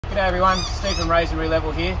G'day everyone, Steve from Resin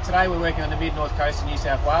Relevel here. Today we're working on the mid-north coast of New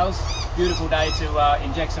South Wales. Beautiful day to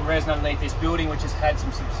inject some resin underneath this building, which has had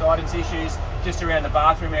some subsidence issues just around the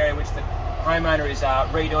bathroom area, which the homeowner is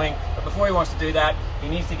redoing. But before he wants to do that, he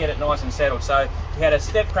needs to get it nice and settled. So we had a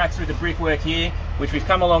step crack through the brickwork here, which we've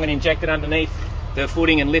come along and injected underneath the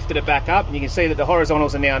footing and lifted it back up. And you can see that the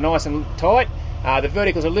horizontals are now nice and tight. The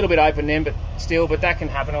vertical's a little bit open then, but that can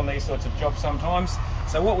happen on these sorts of jobs sometimes.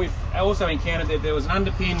 So what we've also encountered, that there was an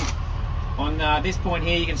underpin on this point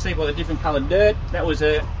here. You can see by the different coloured dirt, that was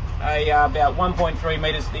about 1.3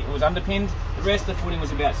 metres thick. It was underpinned. The rest of the footing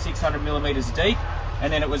was about 600 millimetres deep,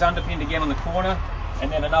 and then it was underpinned again on the corner,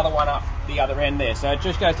 and then another one up the other end there. So it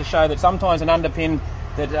just goes to show that sometimes an underpin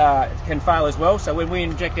that can fail as well. So when we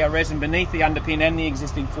inject our resin beneath the underpin and the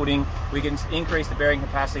existing footing, we can increase the bearing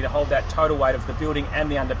capacity to hold that total weight of the building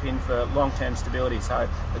and the underpin for long-term stability. So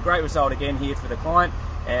a great result again here for the client,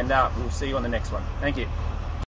 and we'll see you on the next one. Thank you.